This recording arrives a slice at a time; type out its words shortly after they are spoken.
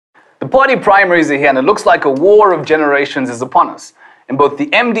party primaries are here and it looks like a war of generations is upon us. In both the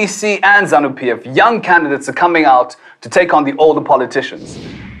MDC and ZANU PF, young candidates are coming out to take on the older politicians.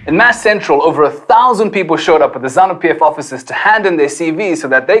 In Mass Central, over 1,000 people showed up at the ZANU PF offices to hand in their CVs so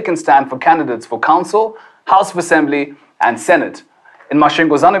that they can stand for candidates for Council, House of Assembly and Senate. In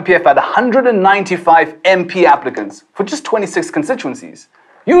Masvingo, ZANU PF had 195 MP applicants for just 26 constituencies.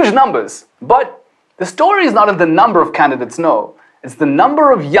 Huge numbers, but the story is not in the number of candidates, no. It's the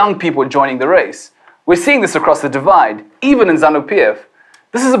number of young people joining the race. We're seeing this across the divide, even in ZANU PF.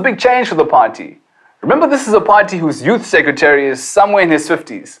 This is a big change for the party. Remember, this is a party whose youth secretary is somewhere in his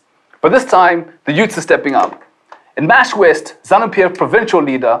 50s. But this time, the youths are stepping up. In Mash West, ZANU PF provincial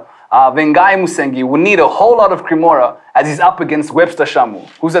leader Vengai Musengi will need a whole lot of Cremora as he's up against Webster Shamu,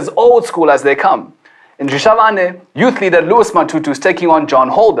 who's as old school as they come. In Jishavane, youth leader Louis Matutu is taking on John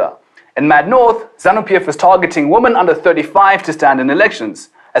Holder. In Mad North, ZANU PF is targeting women under 35 to stand in elections.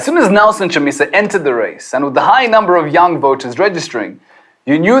 As soon as Nelson Chamisa entered the race, and with the high number of young voters registering,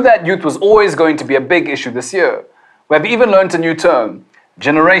 you knew that youth was always going to be a big issue this year. We have even learned a new term,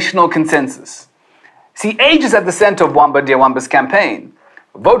 generational consensus. See, age is at the center of Wamba Diawamba's campaign.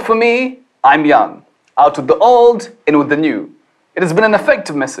 Vote for me, I'm young. Out with the old, in with the new. It has been an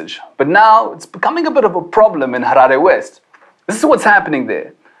effective message, but now it's becoming a bit of a problem in Harare West. This is what's happening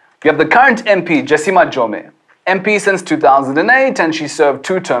there. You have the current MP, Jessima Jome, MP since 2008, and she served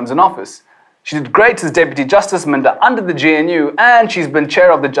 2 terms in office. She did great as Deputy Justice Minister under the GNU, and she's been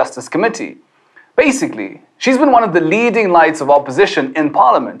chair of the Justice Committee. Basically, she's been one of the leading lights of opposition in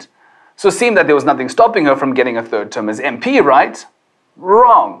Parliament. So it seemed that there was nothing stopping her from getting a 3rd term as MP, right?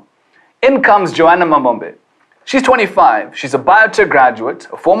 Wrong. In comes Joanna Mamombe. She's 25, she's a biotech graduate,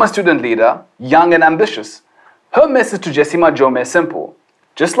 a former student leader, young and ambitious. Her message to Jessima Jome is simple.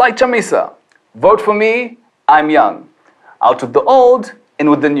 Just like Chamisa, vote for me, I'm young. Out with the old, in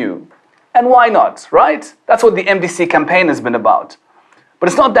with the new. And why not, right? That's what the MDC campaign has been about. But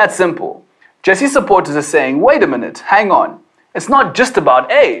it's not that simple. Jesse's supporters are saying, wait a minute, hang on. It's not just about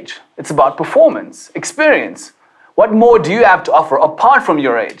age, it's about performance, experience. What more do you have to offer apart from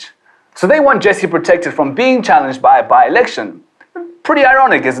your age? So they want Jesse protected from being challenged by a by-election. Pretty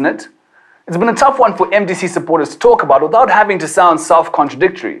ironic, isn't it? It's been a tough one for MDC supporters to talk about without having to sound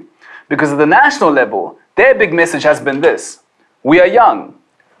self-contradictory. Because at the national level, their big message has been this. We are young,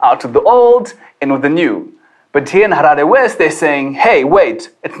 out with the old, in with the new. But here in Harare West, they're saying, hey,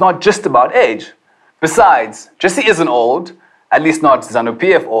 wait, it's not just about age. Besides, Jessie isn't old, at least not ZANU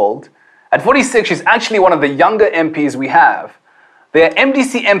PF old. At 46, she's actually one of the younger MPs we have. There are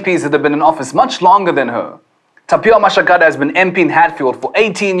MDC MPs that have been in office much longer than her. Tapio Mashakada has been MP in Hatfield for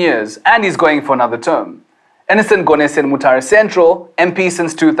 18 years, and he's going for another term. Innocent Gonesen Mutare Central, MP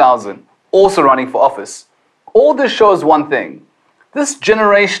since 2000, also running for office. All this shows one thing. This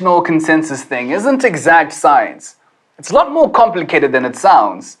generational consensus thing isn't exact science. It's a lot more complicated than it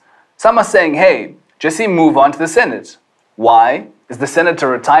sounds. Some are saying, hey, Jesse, move on to the Senate. Why? Is the Senate a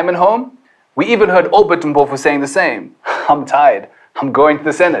retirement home? We even heard Obert Mpofu saying the same. I'm tired. I'm going to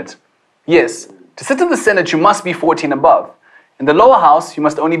the Senate. Yes, to sit in the Senate, you must be 14 above. In the lower house, you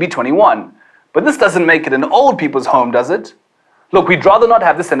must only be 21. But this doesn't make it an old people's home, does it? Look, we'd rather not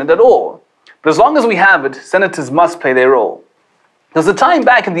have the Senate at all. But as long as we have it, senators must play their role. There was a time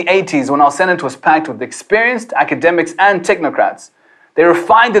back in the 80s when our Senate was packed with experienced academics and technocrats. They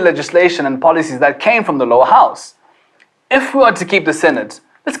refined the legislation and policies that came from the lower house. If we want to keep the Senate,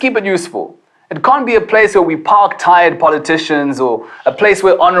 let's keep it useful. It can't be a place where we park tired politicians or a place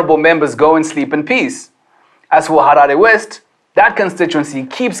where honorable members go and sleep in peace. As for Harare West, that constituency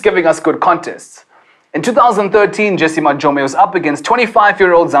keeps giving us good contests. In 2013, Jessima Jome was up against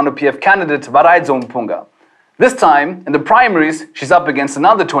 25-year-old ZANU PF candidate Varaidzo Mpunga. This time, in the primaries, she's up against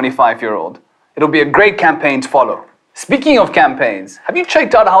another 25-year-old. It'll be a great campaign to follow. Speaking of campaigns, have you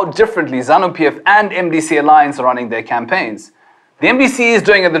checked out how differently ZANU PF and MDC Alliance are running their campaigns? The MDC is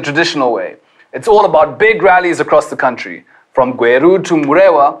doing it the traditional way. It's all about big rallies across the country, from Gweru to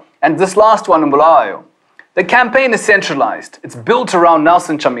Murewa, and this last one in Bulawayo. The campaign is centralized. It's built around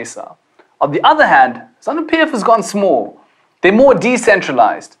Nelson Chamisa. On the other hand, ZANU PF has gone small. They're more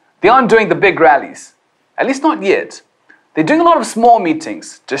decentralized. They aren't doing the big rallies. At least not yet. They're doing a lot of small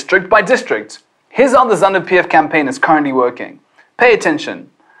meetings, district by district. Here's how the ZANU PF campaign is currently working. Pay attention.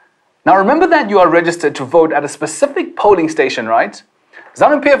 Now remember that you are registered to vote at a specific polling station, right?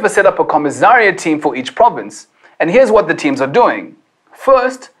 ZANU PF has set up a commissariat team for each province, and here's what the teams are doing.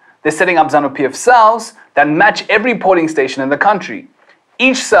 First, they're setting up ZANU PF cells that match every polling station in the country.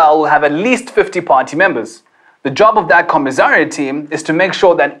 Each cell will have at least 50 party members. The job of that commissariat team is to make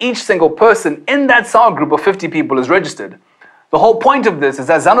sure that each single person in that cell group of 50 people is registered. The whole point of this is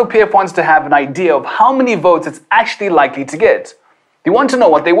that ZANU-PF wants to have an idea of how many votes it's actually likely to get. They want to know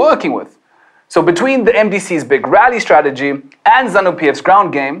what they're working with. So between the MDC's big rally strategy and ZANU-PF's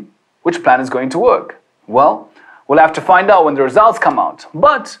ground game, which plan is going to work? Well, we'll have to find out when the results come out.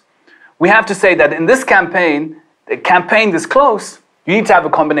 But we have to say that in this campaign, a campaign this close, you need to have a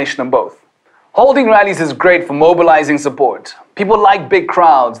combination of both. Holding rallies is great for mobilizing support. People like big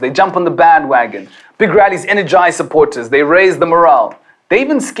crowds, they jump on the bandwagon. Big rallies energize supporters, they raise the morale. They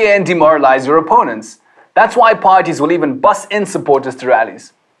even scare and demoralize your opponents. That's why parties will even bus in supporters to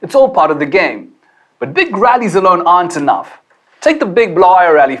rallies. It's all part of the game. But big rallies alone aren't enough. Take the big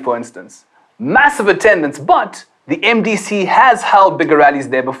Blair rally for instance. Massive attendance, but the MDC has held bigger rallies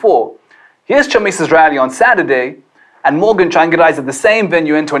there before. Here's Chamisa's rally on Saturday, and Morgan Tsvangirai's at the same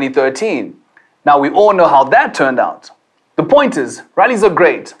venue in 2013. Now we all know how that turned out. The point is, rallies are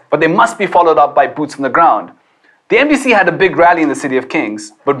great, but they must be followed up by boots on the ground. The MDC had a big rally in the City of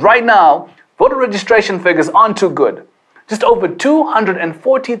Kings, but right now, voter registration figures aren't too good. Just over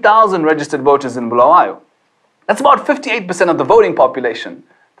 240,000 registered voters in Bulawayo. That's about 58% of the voting population.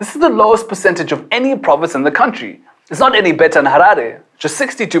 This is the lowest percentage of any province in the country. It's not any better in Harare, just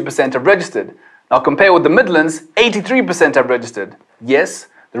 62% have registered. Now compare with the Midlands, 83% have registered. Yes,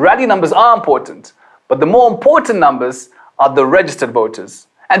 the rally numbers are important, but the more important numbers are the registered voters.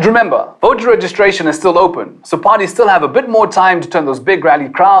 And remember, voter registration is still open, so parties still have a bit more time to turn those big rally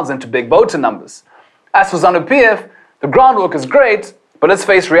crowds into big voter numbers. As for ZANU-PF, the groundwork is great, but let's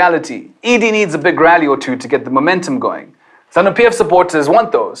face reality. ED needs a big rally or two to get the momentum going. ZANU-PF supporters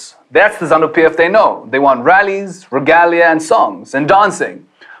want those. That's the ZANU-PF they know. They want rallies, regalia, and songs, and dancing.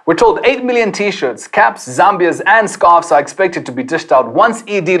 We're told 8 million t-shirts, caps, zambias, and scarves are expected to be dished out once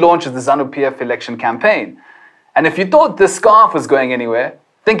ED launches the ZANU-PF election campaign. And if you thought this scarf was going anywhere,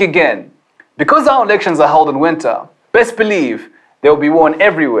 think again. Because our elections are held in winter, best believe they will be worn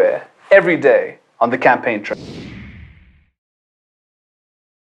everywhere, every day on the campaign trail.